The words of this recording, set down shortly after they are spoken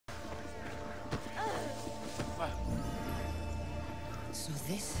So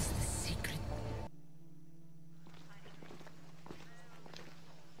this is the secret.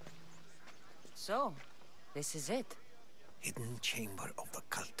 So, this is it. Hidden chamber of the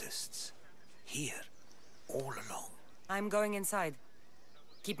cultists. Here, all along. I'm going inside.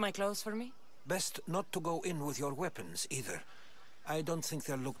 Keep my clothes for me? Best not to go in with your weapons, either. I don't think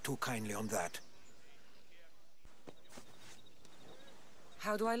they'll look too kindly on that.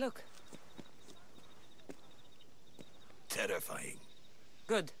 How do I look? Terrifying.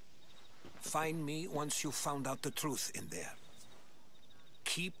 Good. Find me once you've found out the truth in there.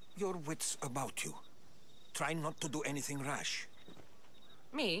 Keep your wits about you. Try not to do anything rash.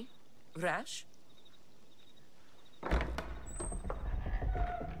 Me? Rash?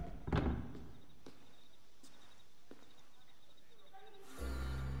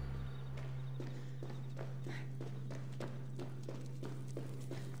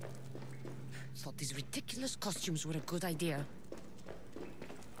 Thought these ridiculous costumes were a good idea.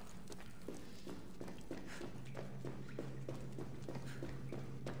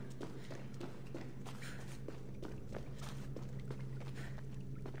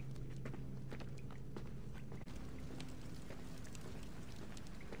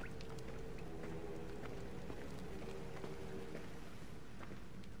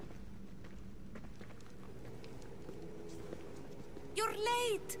 You're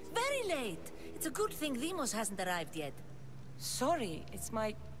late! Very late! It's a good thing Demos hasn't arrived yet. Sorry, it's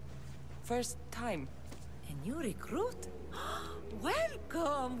my first time. A new recruit?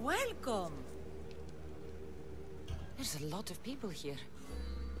 Welcome, welcome! There's a lot of people here.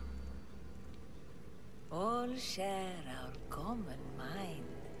 All share our common mind.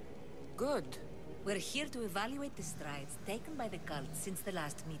 Good. We're here to evaluate the strides taken by the cult since the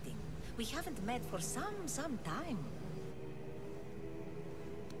last meeting. We haven't met for some time.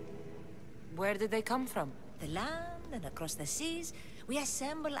 Where did they come from? The land and across the seas, we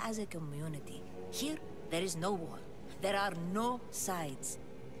assemble as a community. Here, there is no war. There are no sides.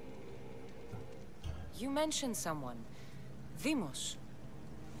 You mentioned someone. Vimos.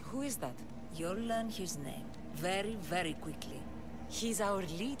 Who is that? You'll learn his name very, very quickly. He's our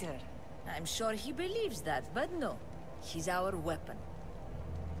leader. I'm sure he believes that, but no. He's our weapon.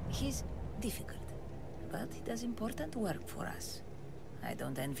 He's difficult, but he does important work for us. I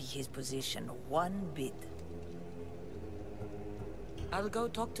don't envy his position one bit. I'll go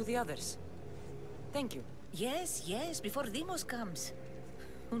talk to the others. Thank you. Yes, yes, before Demos comes.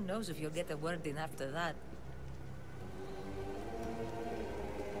 Who knows if you'll get a word in after that.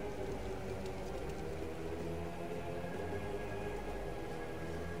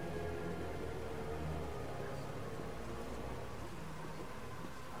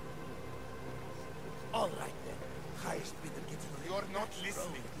 All right, then. Highest bidder gets... You're not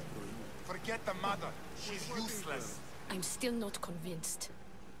listening. Forget the mother. She's useless. I'm still not convinced.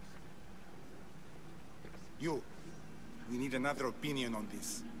 You. We need another opinion on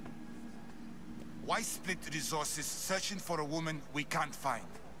this. Why split resources searching for a woman we can't find?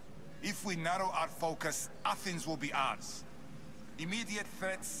 If we narrow our focus, Athens will be ours. Immediate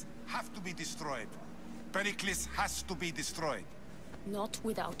threats have to be destroyed. Pericles has to be destroyed. Not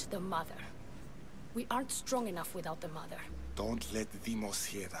without the mother. We aren't strong enough without the mother. Don't let Demos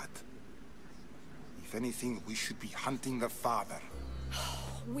hear that. If anything, we should be hunting the father.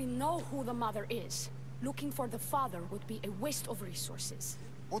 We know who the mother is. Looking for the father would be a waste of resources.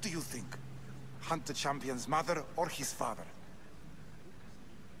 What do you think? Hunt the champion's mother or his father?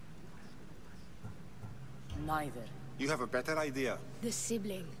 Neither. You have a better idea. The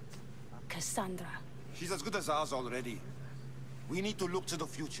sibling, Cassandra. She's as good as ours already. We need to look to the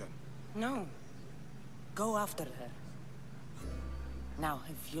future. No. Go after her. Now,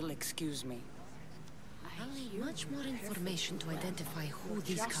 if you'll excuse me. I'll need much more information to identify who You're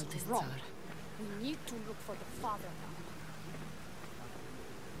these just cultists wrong. are. We need to look for the father now.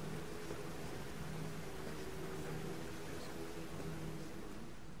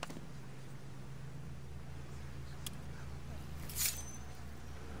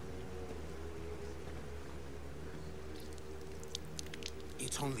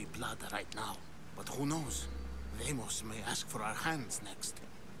 It's only blood right now, but who knows? Vamos may ask for our hands next.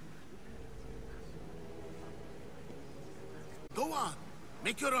 Go on,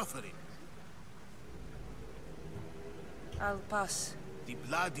 make your offering. I'll pass. The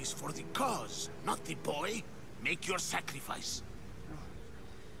blood is for the cause, not the boy. Make your sacrifice.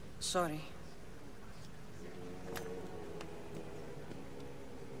 Sorry.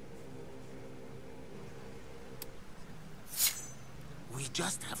 We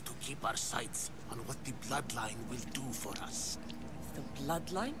just have to keep our sights on what the bloodline will do for us. The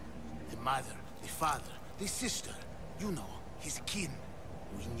bloodline? The mother, the father, the sister. You know, his kin.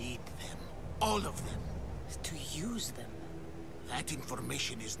 We need them. All of them. To use them. That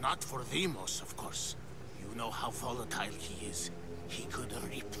information is not for Deimos, of course. You know how volatile he is. He could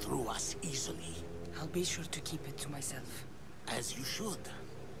rip through us easily. I'll be sure to keep it to myself. As you should.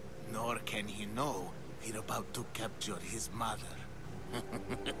 Nor can he know we're about to capture his mother.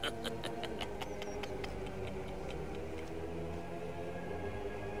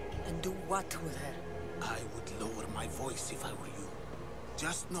 And do what with her? I would lower my voice if I were you.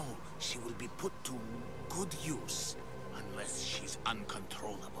 Just know she will be put to good use, unless she's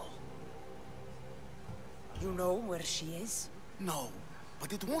uncontrollable. You know where she is? No,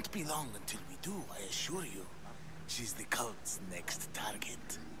 but it won't be long until we do, I assure you. She's the cult's next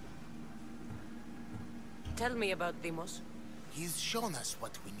target. Tell me about Deimos. He's shown us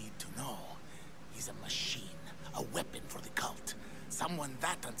what we need to know. He's a machine, a weapon for the cult. Someone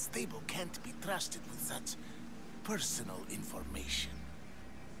that unstable can't be trusted with such personal information.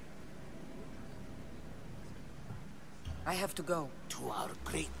 I have to go. To our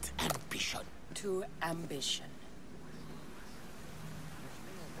great ambition. To ambition.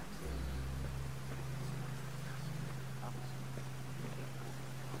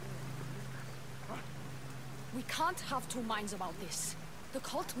 We can't have two minds about this. The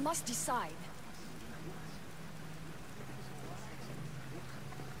cult must decide.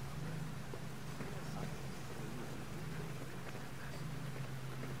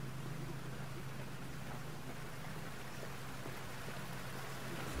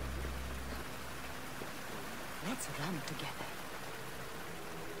 Let's run together.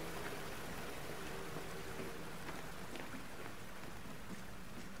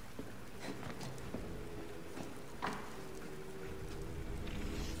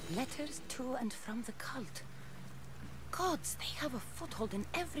 Letters to and from the cult. Gods, they have a foothold in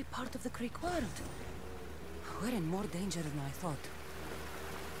every part of the Greek world. We're in more danger than I thought.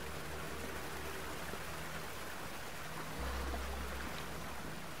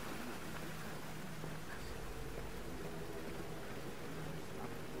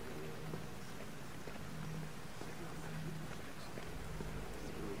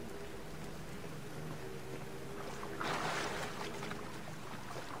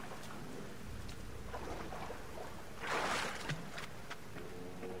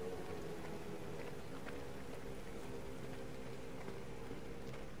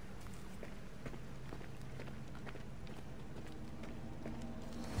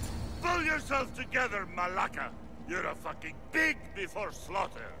 Pull yourself together, Malaka! You're a fucking pig before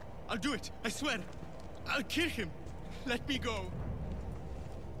slaughter! I'll do it, I swear. I'll kill him. Let me go.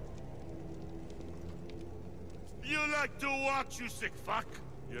 You like to watch, you sick fuck?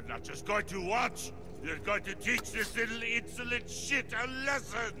 You're not just going to watch, you're going to teach this little insolent shit a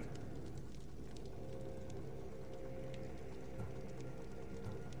lesson!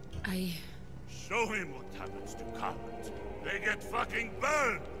 Show him what happens to cowards. They get fucking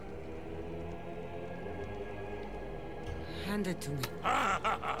burned! Hand it to me.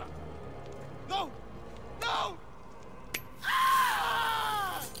 No! No!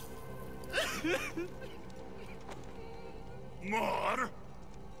 More?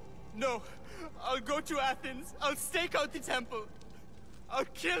 No. I'll go to Athens. I'll stake out the temple. I'll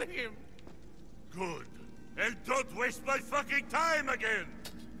kill him. Good. And don't waste my fucking time again!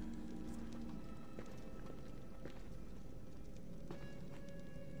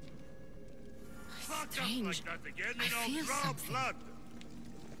 Strange. Like that again, I feel something. Blood.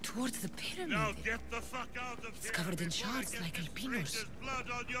 Towards the pyramid. Now get the fuck out of It's here covered in before I shards get like this albinos. precious blood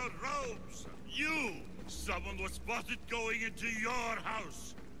on your robes! You! Someone was spotted going into your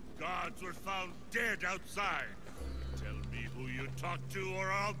house. Guards were found dead outside. Tell me who you talked to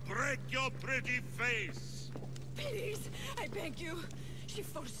or I'll break your pretty face! Please, I beg you. She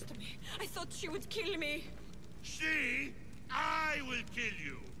forced me. I thought she would kill me. She? I will kill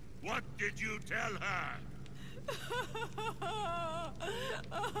you! What did you tell her?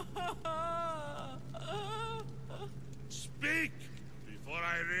 Speak! Before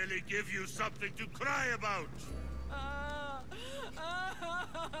I really give you something to cry about! I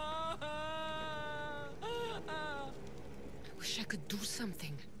wish I could do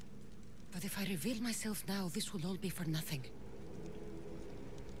something. But if I reveal myself now, this will all be for nothing.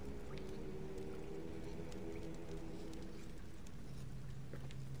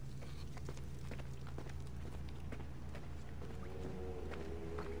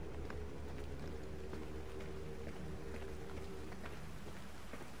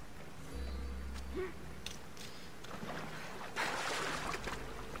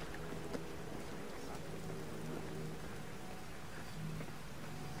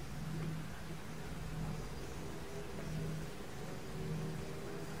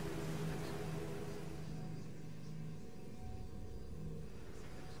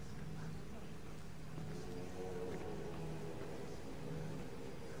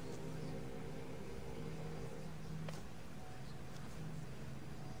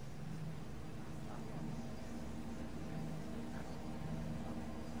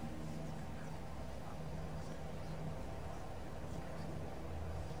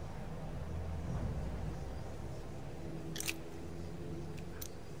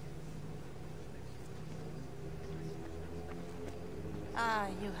 why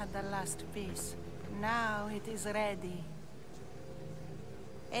you had the last piece. Now it is ready.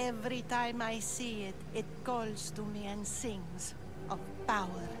 Every time I see it, it calls to me and sings of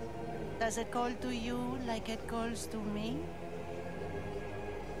power. Does it call to you like it calls to me?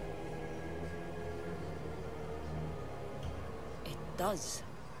 It does.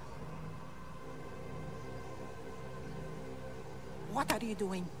 What are you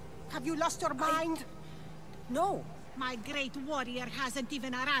doing? Have you lost your mind? No. My great warrior hasn't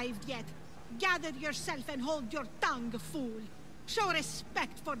even arrived yet. Gather yourself and hold your tongue, fool. Show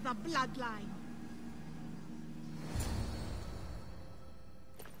respect for the bloodline.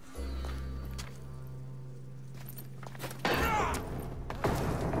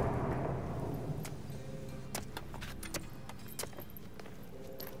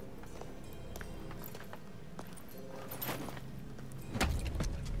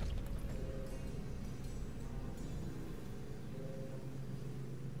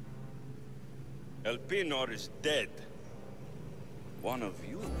 Elpinor is dead. One of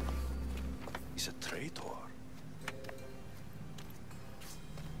you is a traitor.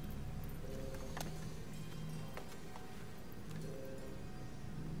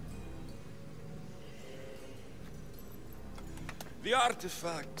 The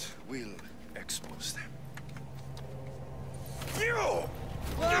artifact will expose them. You!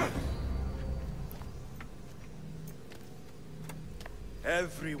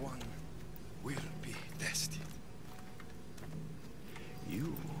 Everyone will be tested.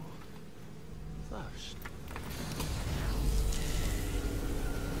 You first.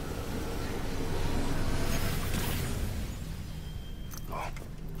 Go.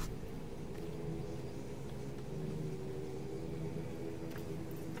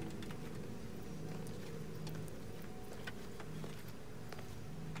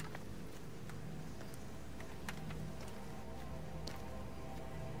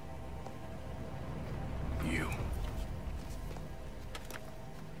 You.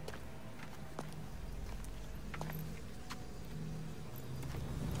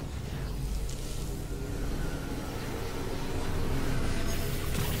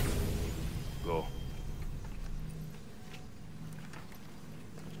 Go.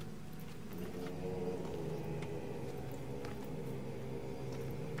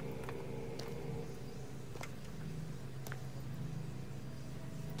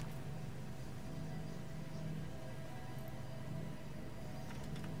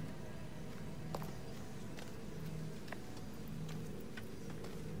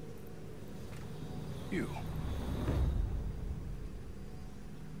 You.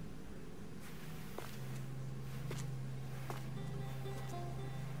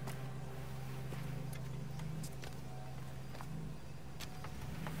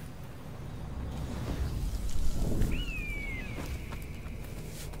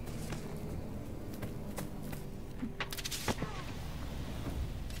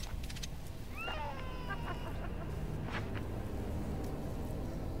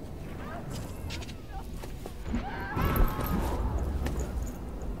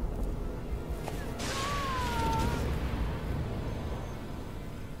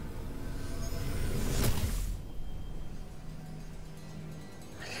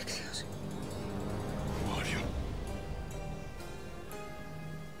 Who are you?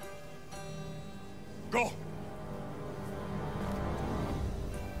 Go!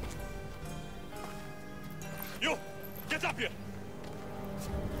 You! Get up here!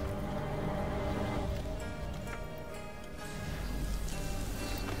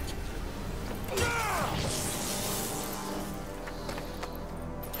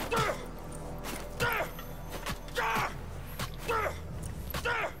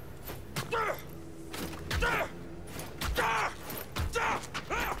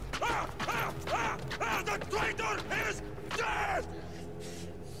 The traitor is dead!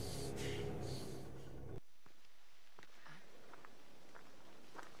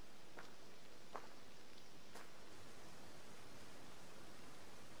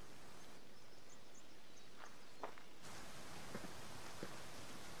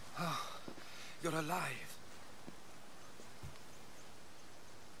 You're alive.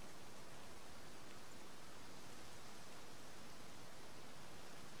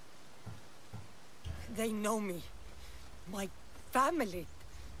 They know me. My family.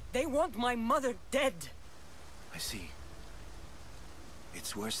 They want my mother dead. I see.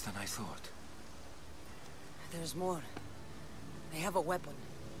 It's worse than I thought. There's more. They have a weapon.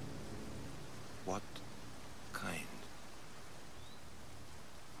 What kind?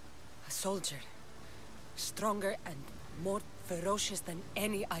 A soldier. Stronger and more ferocious than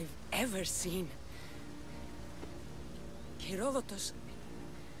any I've ever seen. Herodotus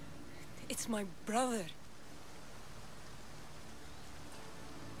It's my brother.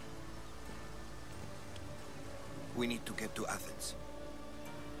 We need to get to Athens.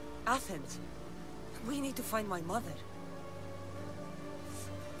 Athens? We need to find my mother.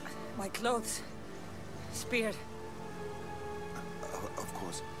 My clothes. Spear. Of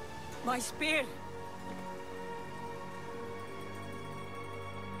course. My spear!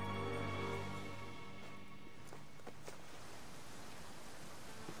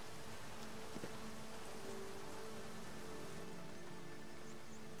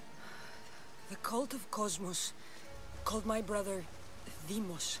 The cult of Cosmos called my brother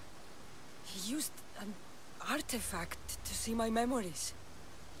Deimos. He used an artifact to see my memories.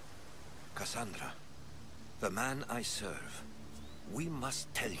 Cassandra, the man I serve. We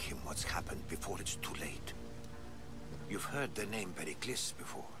must tell him what's happened before it's too late. You've heard the name Pericles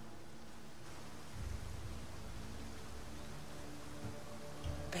before.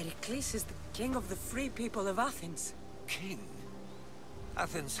 Pericles is the king of the free people of Athens. King?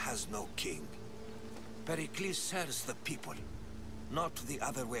 Athens has no king. Pericles serves the people, not the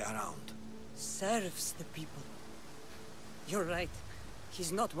other way around. Serves the people. You're right.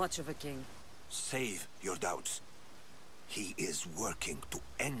 He's not much of a king. Save your doubts. He is working to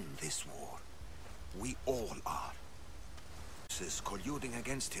end this war. We all are. Is colluding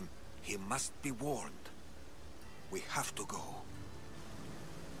against him. He must be warned. We have to go.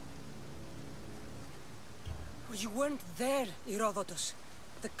 You weren't there, Herodotus.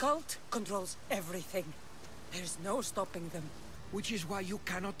 The cult controls everything. There's no stopping them. Which is why you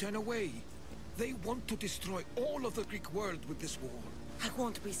cannot turn away. They want to destroy all of the Greek world with this war. I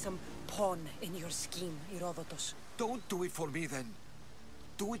won't be some pawn in your scheme, Herodotus. Don't do it for me, then.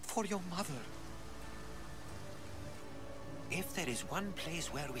 Do it for your mother. If there is one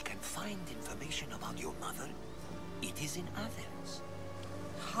place where we can find information about your mother, it is in Athens.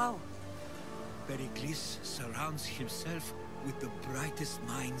 How? Pericles surrounds himself with the brightest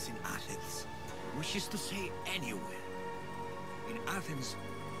minds in Athens. Which is to say, anywhere. In Athens,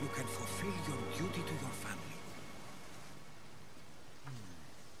 you can fulfill your duty to your family.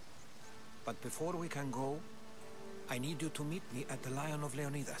 But before we can go, I need you to meet me at the Lion of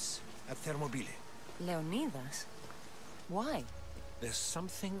Leonidas, at Thermopylae. Leonidas? Why? There's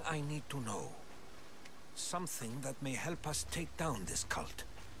something I need to know. Something that may help us take down this cult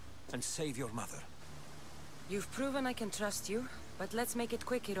and save your mother. You've proven I can trust you, but let's make it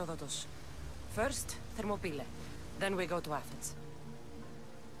quick, Herodotus. First, Thermopylae. Then we go to Athens.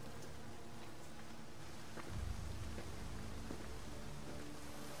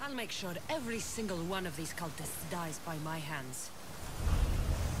 I'll make sure every single one of these cultists dies by my hands.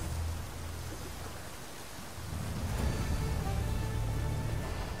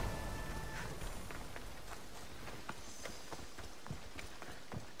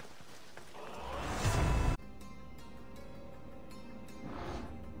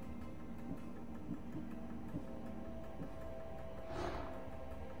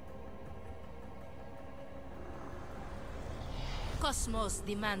 Cosmos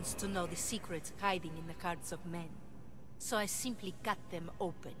demands to know the secrets hiding in the hearts of men, so I simply cut them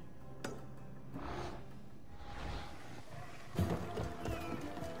open.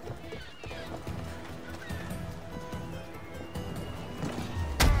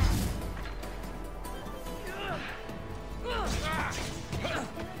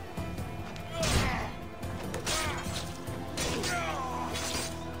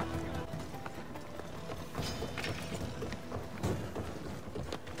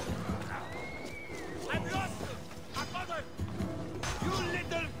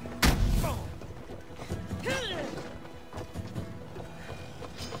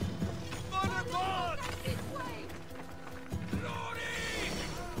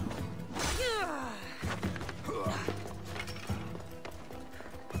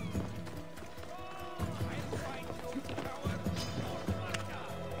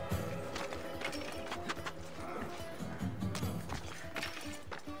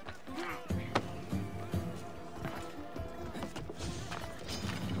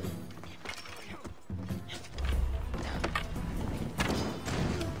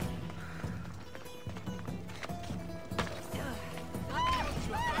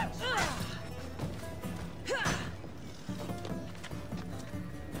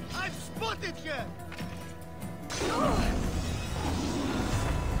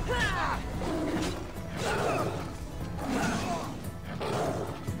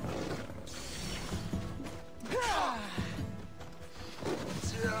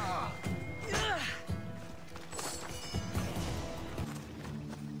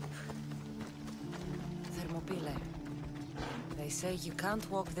 say you can't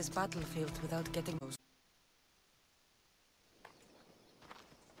walk this battlefield without getting those.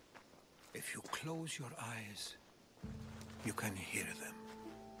 If you close your eyes, you can hear them.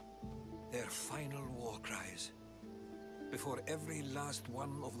 Their final war cries, before every last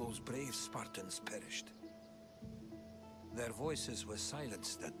one of those brave Spartans perished. Their voices were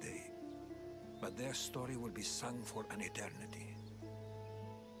silenced that day, but their story will be sung for an eternity.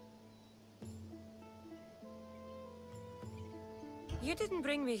 You didn't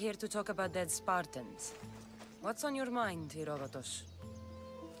bring me here to talk about dead Spartans. What's on your mind, Herodotus?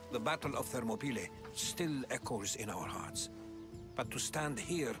 The Battle of Thermopylae still echoes in our hearts. But to stand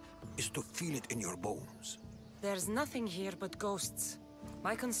here is to feel it in your bones. There's nothing here but ghosts.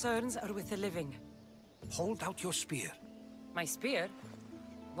 My concerns are with the living. Hold out your spear. My spear?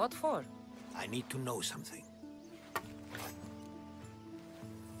 What for? I need to know something.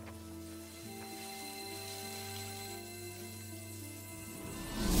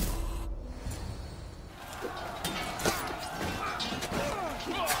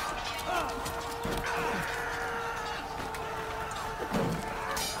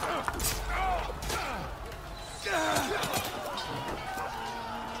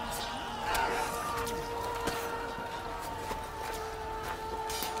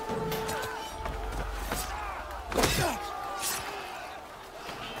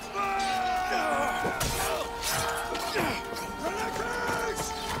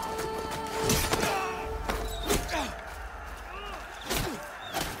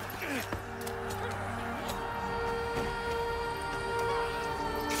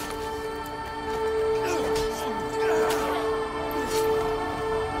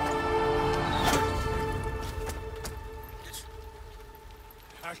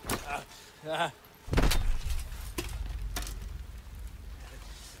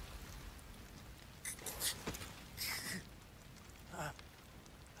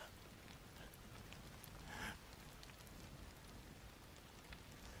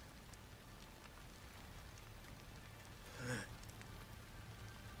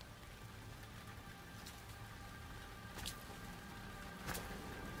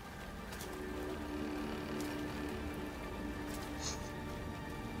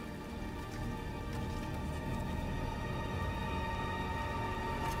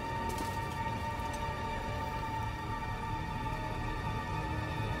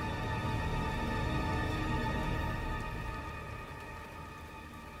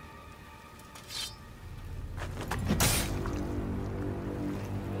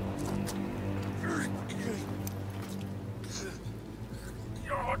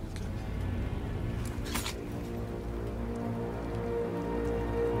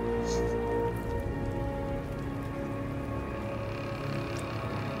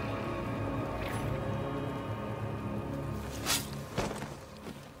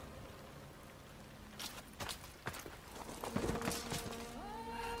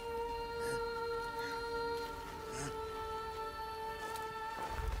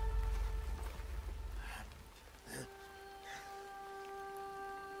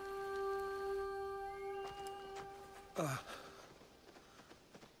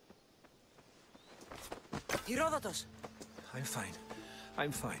 Herodotus! I'm fine.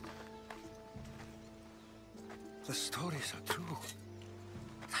 I'm fine. The stories are true.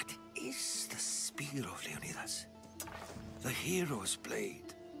 That is the spear of Leonidas. The hero's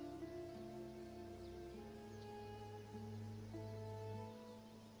blade.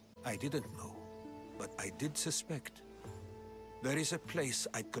 I didn't know, but I did suspect. There is a place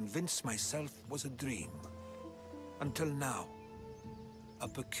I'd convinced myself was a dream. Until now. A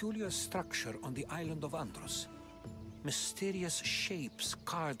peculiar structure on the island of Andros. Mysterious shapes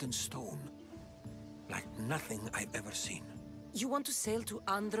carved in stone. Like nothing I've ever seen. You want to sail to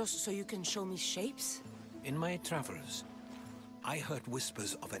Andros so you can show me shapes? In my travels, I heard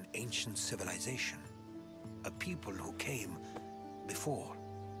whispers of an ancient civilization. A people who came before.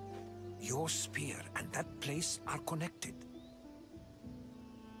 Your spear and that place are connected.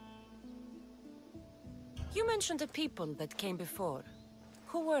 You mentioned a people that came before.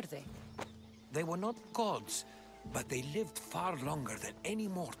 Who were they? They were not gods, but they lived far longer than any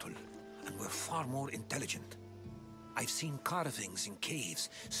mortal, and were far more intelligent. I've seen carvings in caves,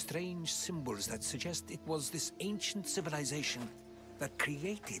 strange symbols that suggest it was this ancient civilization that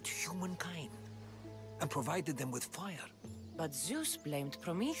created humankind, and provided them with fire. But Zeus blamed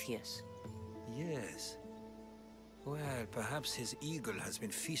Prometheus. Yes. Well, perhaps his eagle has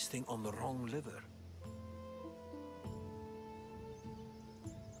been feasting on the wrong liver.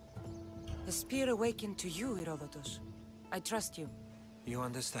 The spear awakened to you, Herodotus. I trust you. You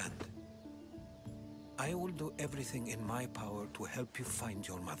understand? I will do everything in my power to help you find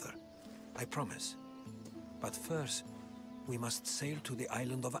your mother. I promise. But first, we must sail to the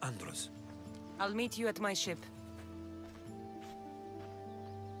island of Andros. I'll meet you at my ship.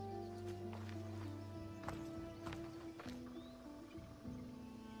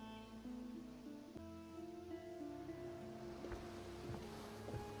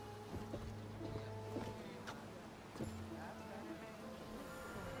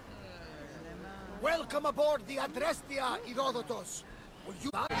 Welcome aboard the Adrestia, Herodotus. Will you...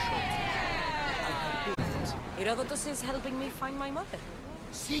 Herodotus is helping me find my mother.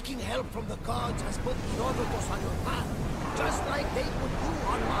 Seeking help from the gods has put Herodotus on your path, just like they put you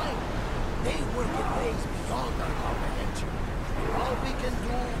on mine. They work in ways beyond our comprehension. All we can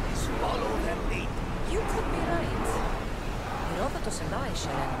do is follow their lead. You could be right. Herodotus and I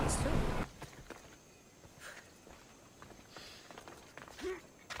share enemies too.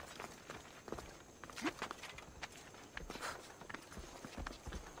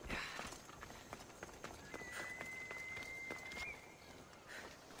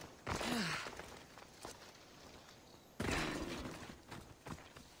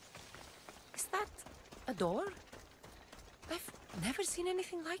 A door? I've never seen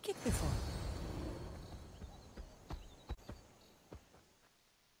anything like it before.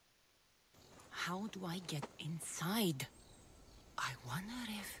 How do I get inside? I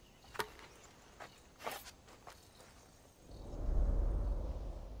wonder if...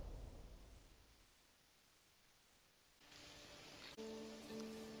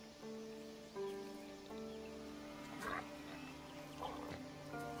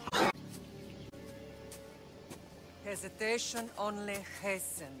 Hesitation only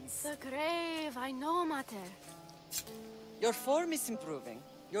hastens. The grave, I know, Mater. Your form is improving.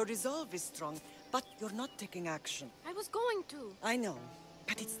 Your resolve is strong, but you're not taking action. I was going to. I know,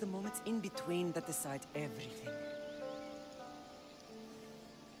 but it's the moments in between that decide everything.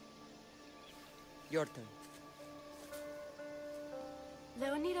 Your turn.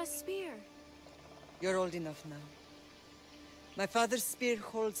 Leonida's spear. You're old enough now. My father's spear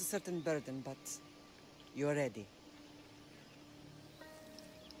holds a certain burden, but you're ready.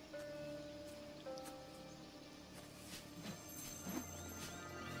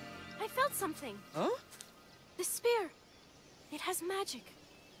 I felt something. Huh? The spear. It has magic.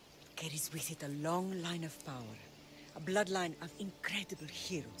 Carries with it a long line of power. A bloodline of incredible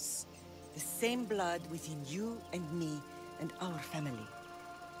heroes. The same blood within you and me and our family.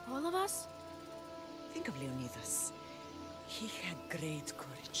 All of us? Think of Leonidas. He had great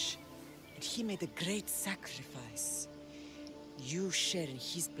courage. And he made a great sacrifice. You share in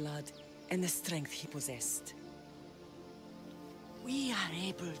his blood and the strength he possessed. We are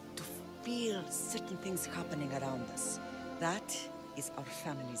able to feel certain things happening around us. That is our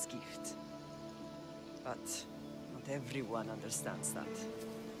family's gift. But not everyone understands that.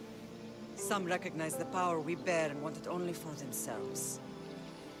 Some recognize the power we bear and want it only for themselves.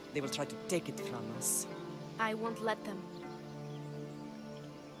 They will try to take it from us. I won't let them.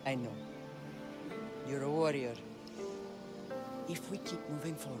 I know. You're a warrior. If we keep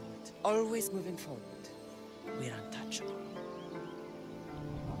moving forward, always moving forward, we're untouchable.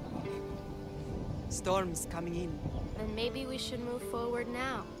 Storm's coming in. Then maybe we should move forward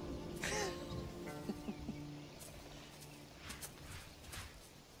now.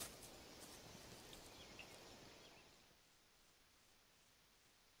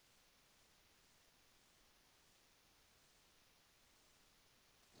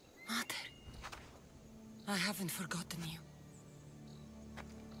 Mother, I haven't forgotten you.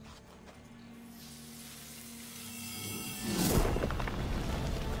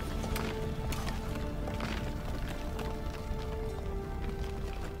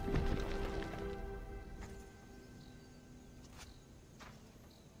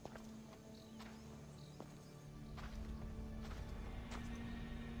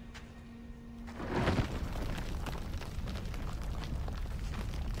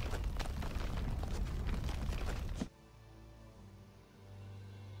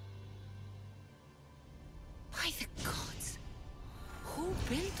 By the gods! Who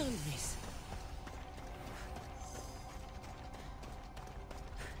built all this?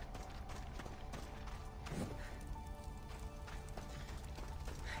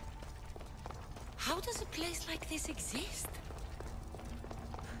 How does a place like this exist?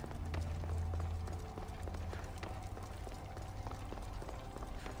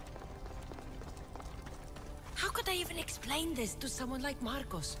 How could I even explain this to someone like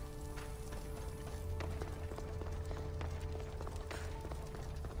Marcos?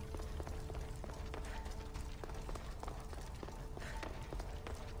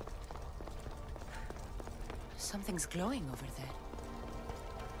 Something's glowing over there.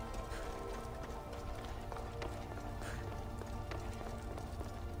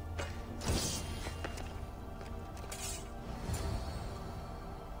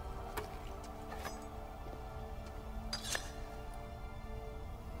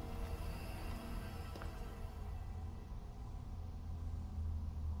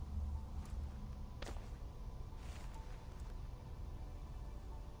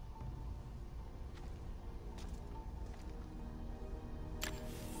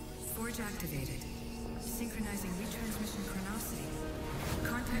 Forge activated. Synchronizing retransmission chronicity.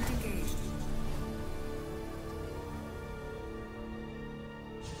 Contact engaged.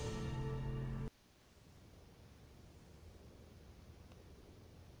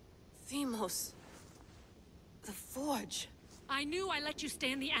 Deimos. The Forge. I knew I let you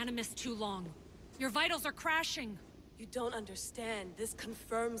stay in the Animus too long. Your vitals are crashing. You don't understand. This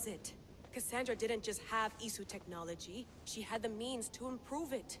confirms it. Cassandra didn't just have Isu technology. She had the means to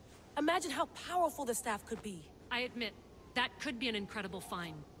improve it. Imagine how powerful the staff could be. I admit, that could be an incredible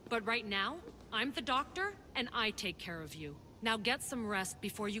find. But right now, I'm the doctor, and I take care of you. Now get some rest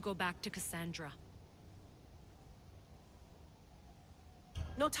before you go back to Cassandra.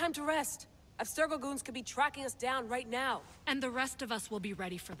 No time to rest. Abstergo goons could be tracking us down right now. And the rest of us will be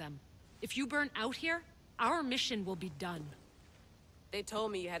ready for them. If you burn out here, our mission will be done. They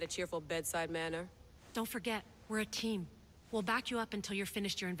told me you had a cheerful bedside manner. Don't forget, we're a team. We'll back you up until you're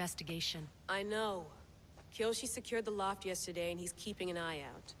finished your investigation. I know. Kyoshi secured the loft yesterday and he's keeping an eye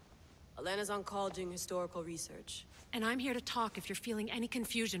out. Elena's on call doing historical research. And I'm here to talk if you're feeling any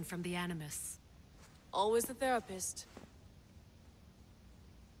confusion from the Animus. Always the therapist.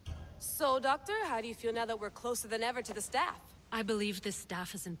 So, Doctor, how do you feel now that we're closer than ever to the staff? I believe this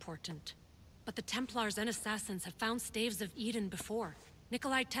staff is important. But the Templars and Assassins have found staves of Eden before.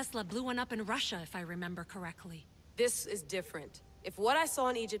 Nikolai Tesla blew one up in Russia, if I remember correctly. This is different. If what I saw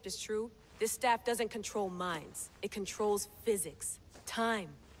in Egypt is true, this staff doesn't control minds. It controls physics, time.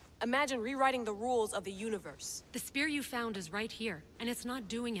 Imagine rewriting the rules of the universe. The spear you found is right here, and it's not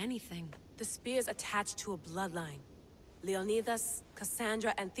doing anything. The spear's attached to a bloodline. Leonidas,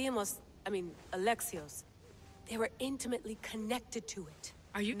 Cassandra, and Alexios. They were intimately connected to it.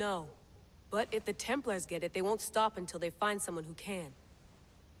 Are you— No. But if the Templars get it, they won't stop until they find someone who can.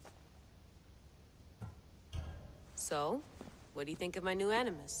 So, what do you think of my new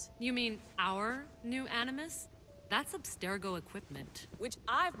Animus? You mean our new Animus? That's Abstergo equipment. Which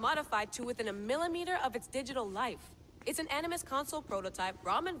I've modified to within a millimeter of its digital life. It's an Animus console prototype,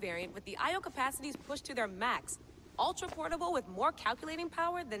 Raman variant, with the I/O capacities pushed to their max. Ultra-portable with more calculating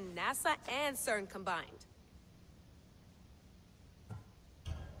power than NASA and CERN combined.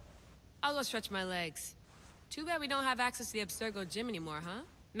 I'll go stretch my legs. Too bad we don't have access to the Abstergo gym anymore, huh?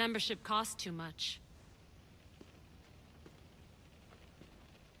 Membership costs too much.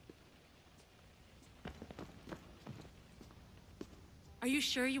 Are you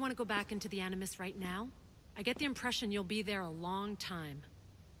sure you want to go back into the Animus right now? I get the impression you'll be there a long time.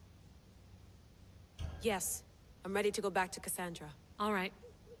 Yes. I'm ready to go back to Cassandra. All right.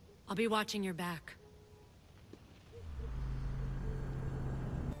 I'll be watching your back.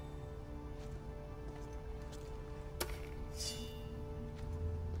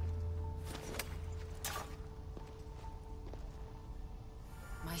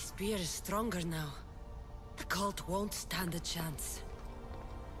 My spear is stronger now. The cult won't stand a chance.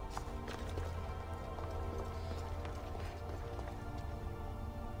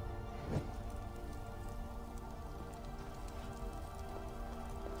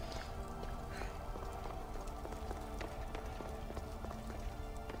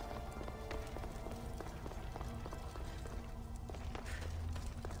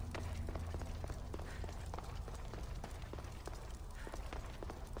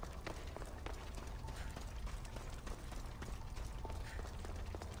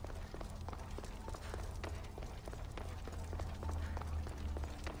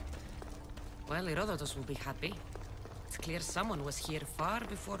 Well, Herodotus will be happy. It's clear someone was here far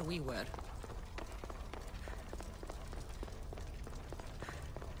before we were.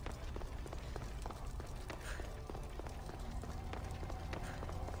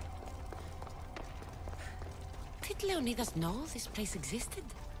 Did Leonidas know this place existed?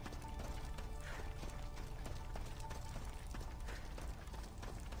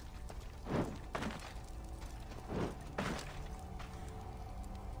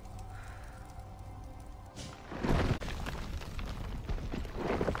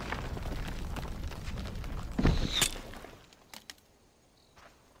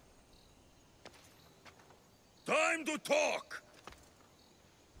 Time to talk!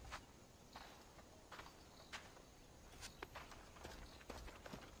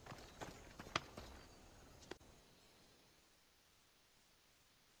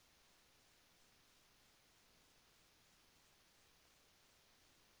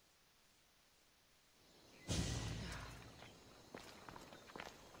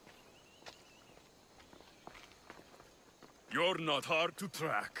 You're not hard to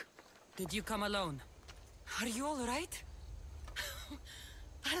track. Did you come alone? Are you all right?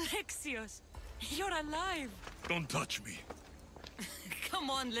 Alexios, you're alive! Don't touch me. Come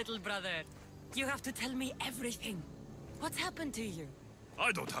on, little brother. You have to tell me everything. What's happened to you?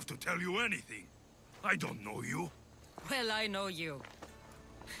 I don't have to tell you anything. I don't know you. Well, I know you.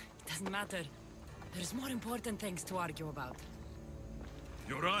 It doesn't matter. There's more important things to argue about.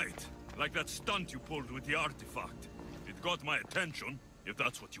 You're right. Like that stunt you pulled with the artifact. It got my attention, if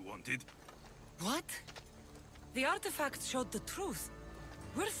that's what you wanted. What? The artifact showed the truth.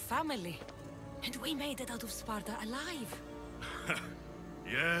 We're family. And we made it out of Sparta alive.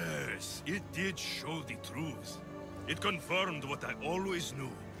 Yes, it did show the truth. It confirmed what I always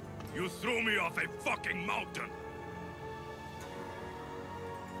knew. You threw me off a fucking mountain!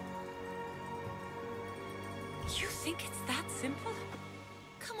 You think it's that simple?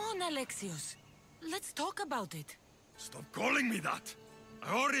 Come on, Alexios. Let's talk about it. Stop calling me that!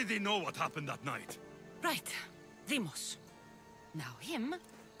 I already know what happened that night. Right. Deimos. Now him,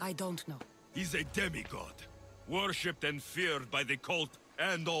 I don't know. He's a demigod. Worshipped and feared by the cult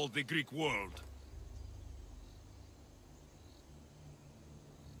and all the Greek world.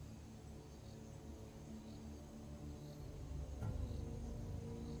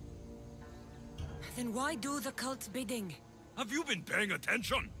 Then why do the cult's bidding? Have you been paying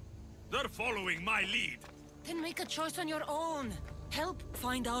attention? They're following my lead. Then make a choice on your own. Help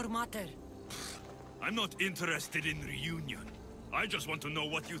find our mater. I'm not interested in reunion. I just want to know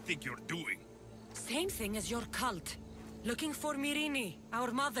what you think you're doing. Same thing as your cult. Looking for Myrrine,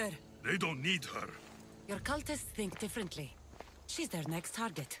 our mother. They don't need her. Your cultists think differently. She's their next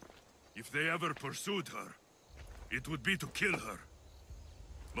target. If they ever pursued her, it would be to kill her.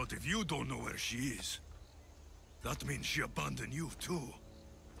 But if you don't know where she is, that means she abandoned you too.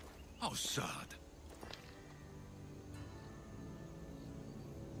 How sad.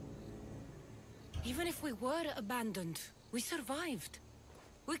 Even if we were abandoned, we survived.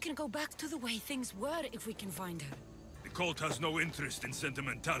 We can go back to the way things were if we can find her. The cult has no interest in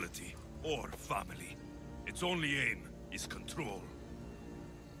sentimentality or family. Its only aim is control.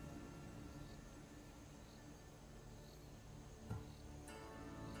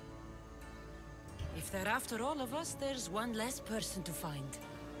 If they're after all of us, there's one less person to find.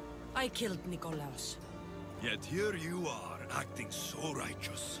 I killed Nikolaos. Yet here you are, acting so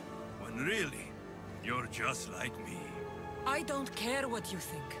righteous, when really, you're just like me. I don't care what you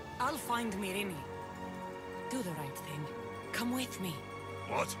think. I'll find Myrrine. Do the right thing. Come with me.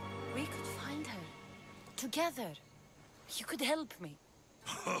 What? We could find her. Together. You could help me.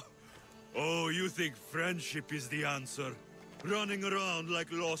 Oh, you think friendship is the answer? Running around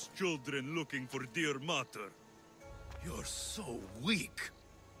like lost children looking for dear mater. You're so weak.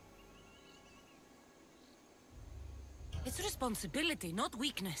 It's responsibility, not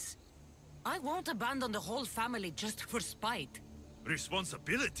weakness. I won't abandon the whole family just for spite.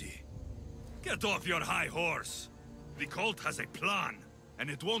 Responsibility? Get off your high horse. The cult has a plan, and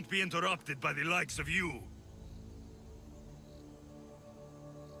it won't be interrupted by the likes of you.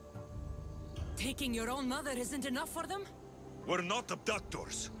 Taking your own mother isn't enough for them? We're not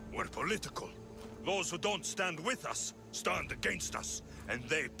abductors. We're political. Those who don't stand with us, stand against us, and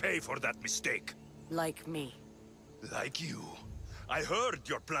they pay for that mistake. Like me. Like you. I heard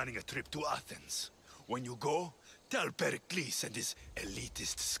you're planning a trip to Athens. When you go, tell Pericles and his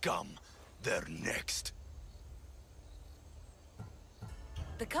elitist scum they're next.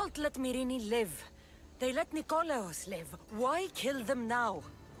 The cult let Myrrine live. They let Nikolaos live. Why kill them now?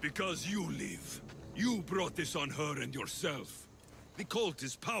 Because you live. You brought this on her and yourself. The cult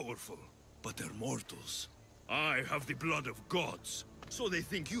is powerful, but they're mortals. I have the blood of gods, so they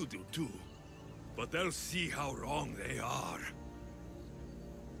think you do too. But they'll see how wrong they are.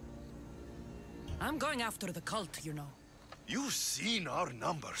 I'm going after the cult, you know. You've seen our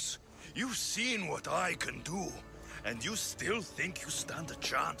numbers. You've seen what I can do. And you still think you stand a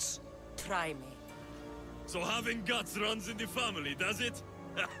chance? Try me. So having guts runs in the family, does it?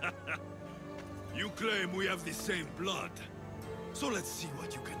 You claim we have the same blood. So let's see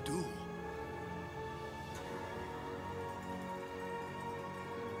what you can do.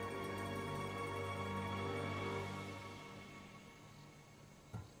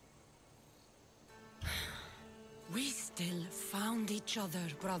 We still found each other,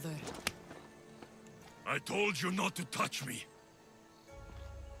 brother. I told you not to touch me.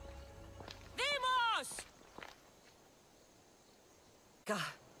 Deimos! God,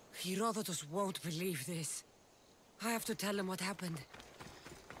 Herodotus won't believe this. I have to tell him what happened.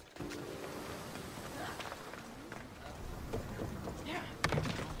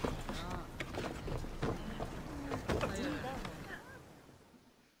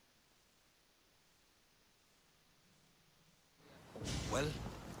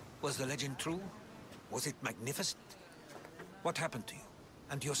 Was the legend true? Was it magnificent? What happened to you?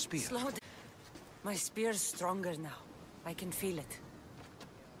 And your spear? Slow down. My spear's stronger now. I can feel it.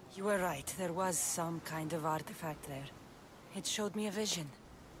 You were right. There was some kind of artifact there. It showed me a vision.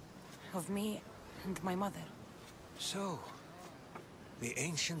 Of me and my mother. So, the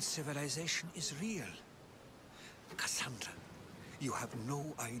ancient civilization is real. Cassandra, you have no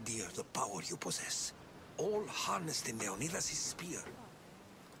idea the power you possess. All harnessed in Leonidas' spear.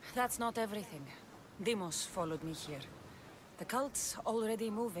 That's not everything. Deimos followed me here. The cult's already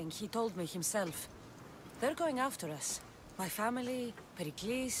moving, he told me himself. They're going after us. My family,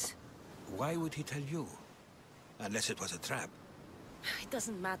 Pericles. Why would he tell you? Unless it was a trap. It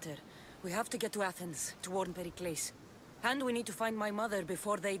doesn't matter. We have to get to Athens, to warn Pericles. And we need to find my mother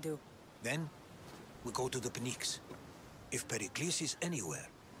before they do. Then, we go to the Pnyx. If Pericles is anywhere,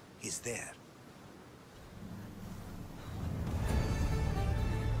 he's there.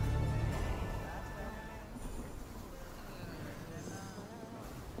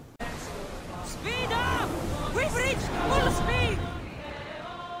 Speed up! We've reached full speed!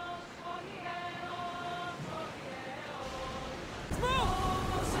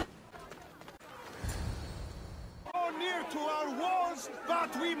 Near to our walls,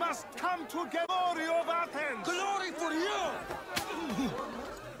 but we must come together. Glory of Athens! Glory for you!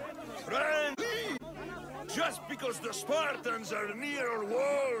 Friend, just because the Spartans are near our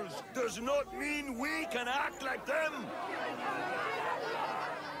walls does not mean we can act like them.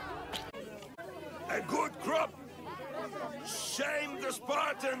 A good crop. Shame the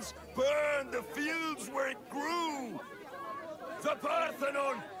Spartans burned the fields where it grew. The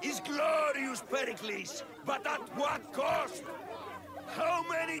Parthenon is glorious, Pericles, but at what cost? How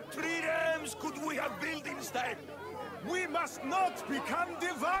many triremes could we have built instead? We must not become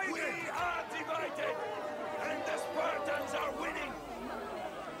divided! We are divided, and the Spartans are winning.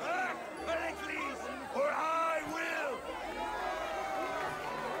 Act, Pericles, or I will!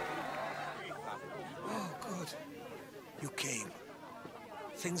 Oh, good. You came.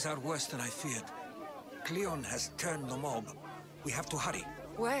 Things are worse than I feared. Cleon has turned the mob. We have to hurry.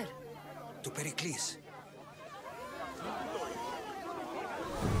 Where? To Pericles.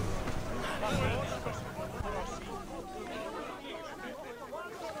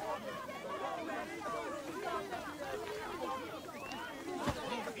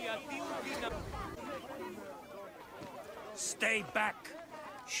 Stay back.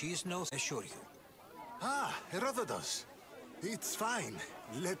 She's no, assure you. Ah, Herodotus. It's fine.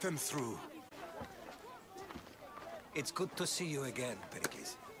 Let them through. It's good to see you again,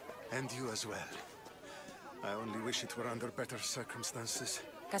 Pericles. And you as well. I only wish it were under better circumstances.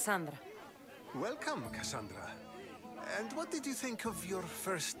 Cassandra. Welcome, Cassandra. And what did you think of your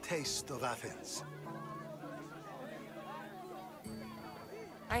first taste of Athens?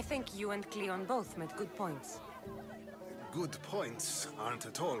 I think you and Cleon both made good points. Good points aren't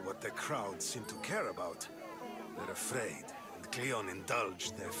at all what the crowd seem to care about. They're afraid, and Cleon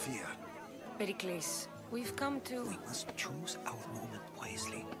indulged their fear. Pericles, we've come to... We must choose our moment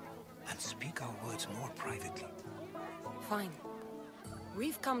wisely, and speak our words more privately. Fine.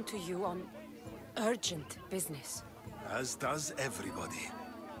 We've come to you on urgent business. As does everybody.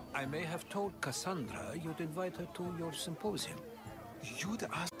 I may have told Cassandra you'd invite her to your symposium. You'd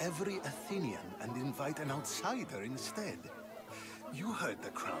ask every Athenian and invite an outsider instead. You heard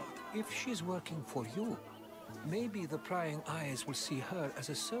the crowd. If she's working for you, maybe the prying eyes will see her as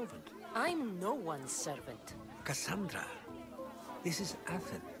a servant. I'm no one's servant. Cassandra, this is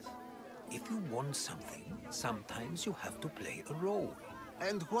Athens. If you want something, sometimes you have to play a role.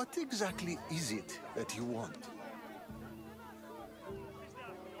 And what exactly is it that you want?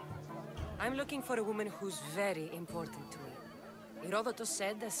 I'm looking for a woman who's very important to me. Herodotus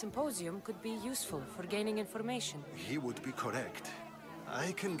said a symposium could be useful for gaining information. He would be correct.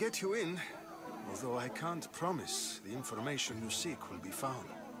 I can get you in, although I can't promise the information you seek will be found.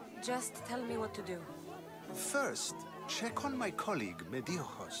 Just tell me what to do. First, check on my colleague,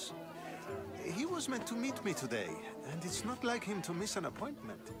 Mediochos. He was meant to meet me today, and it's not like him to miss an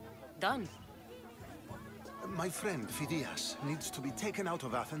appointment. Done. My friend, Phidias, needs to be taken out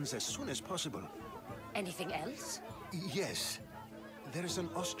of Athens as soon as possible. Anything else? Yes. There's an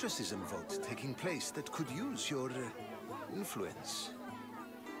ostracism vote taking place that could use your influence.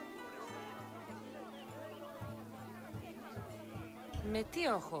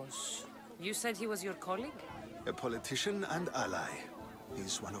 Metiochos. You said he was your colleague? A politician and ally.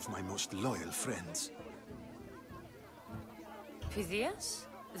 He's one of my most loyal friends. Phidias?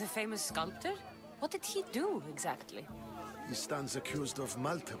 The famous sculptor? What did he do, exactly? He stands accused of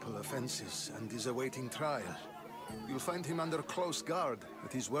multiple offenses and is awaiting trial. You'll find him under close guard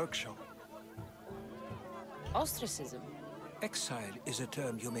at his workshop. Ostracism? Exile is a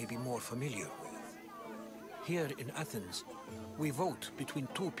term you may be more familiar with. Here in Athens, we vote between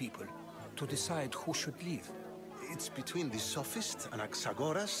two people to decide who should leave. It's between the sophist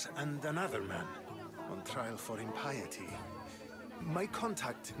Anaxagoras and another man, on trial for impiety. My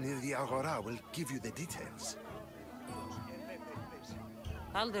contact near the Agora will give you the details.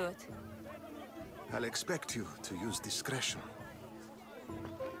 I'll do it. I'll expect you to use discretion.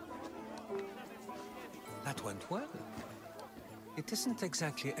 That went well. It isn't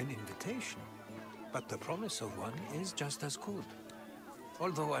exactly an invitation, but the promise of one is just as good.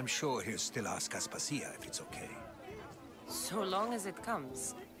 Although I'm sure he'll still ask Aspasia if it's okay. So long as it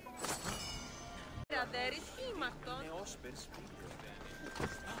comes.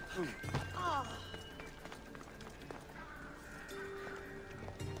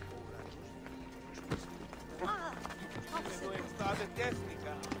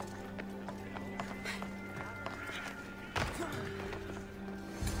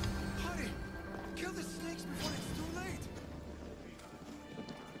 Hurry! Kill the snakes before it's too late!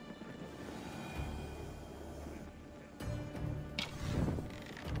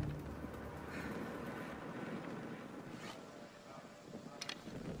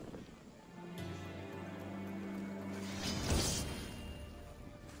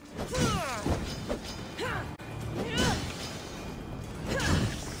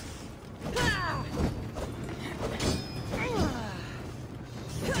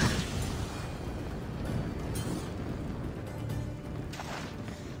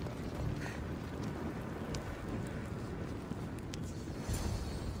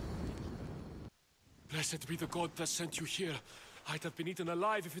 Blessed be the god that sent you here. I'd have been eaten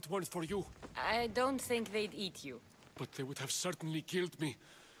alive if it weren't for you. I don't think they'd eat you. But they would have certainly killed me.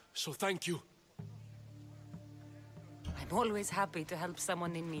 So thank you. I'm always happy to help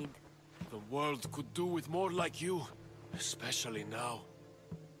someone in need. The world could do with more like you. Especially now.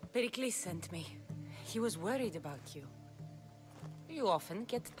 Pericles sent me. He was worried about you. You often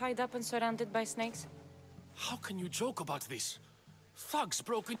get tied up and surrounded by snakes? How can you joke about this? Thugs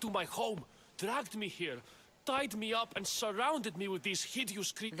broke into my home, dragged me here, tied me up and surrounded me with these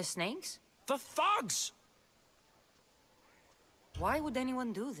hideous creatures. The snakes? The thugs! Why would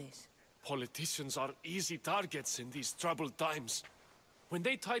anyone do this? Politicians are easy targets in these troubled times. When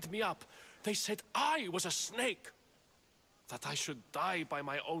they tied me up, they said I was a snake. That I should die by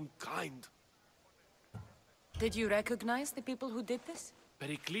my own kind. Did you recognize the people who did this?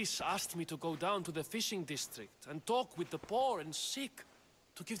 Pericles asked me to go down to the fishing district and talk with the poor and sick,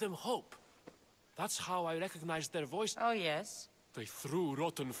 to give them hope. That's how I recognized their voice. Oh, yes? They threw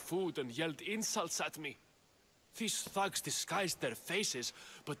rotten food and yelled insults at me. These thugs disguised their faces,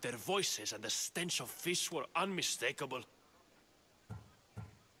 but their voices and the stench of fish were unmistakable.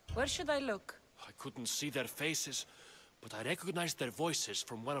 Where should I look? I couldn't see their faces, but I recognized their voices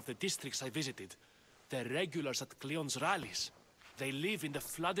from one of the districts I visited. They're regulars at Cleon's rallies. They live in the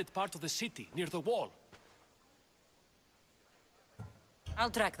flooded part of the city, near the wall. I'll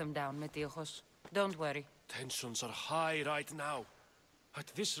track them down, Metiochos. Don't worry. Tensions are high right now. At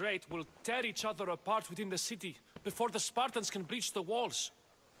this rate, we'll tear each other apart within the city before the Spartans can breach the walls.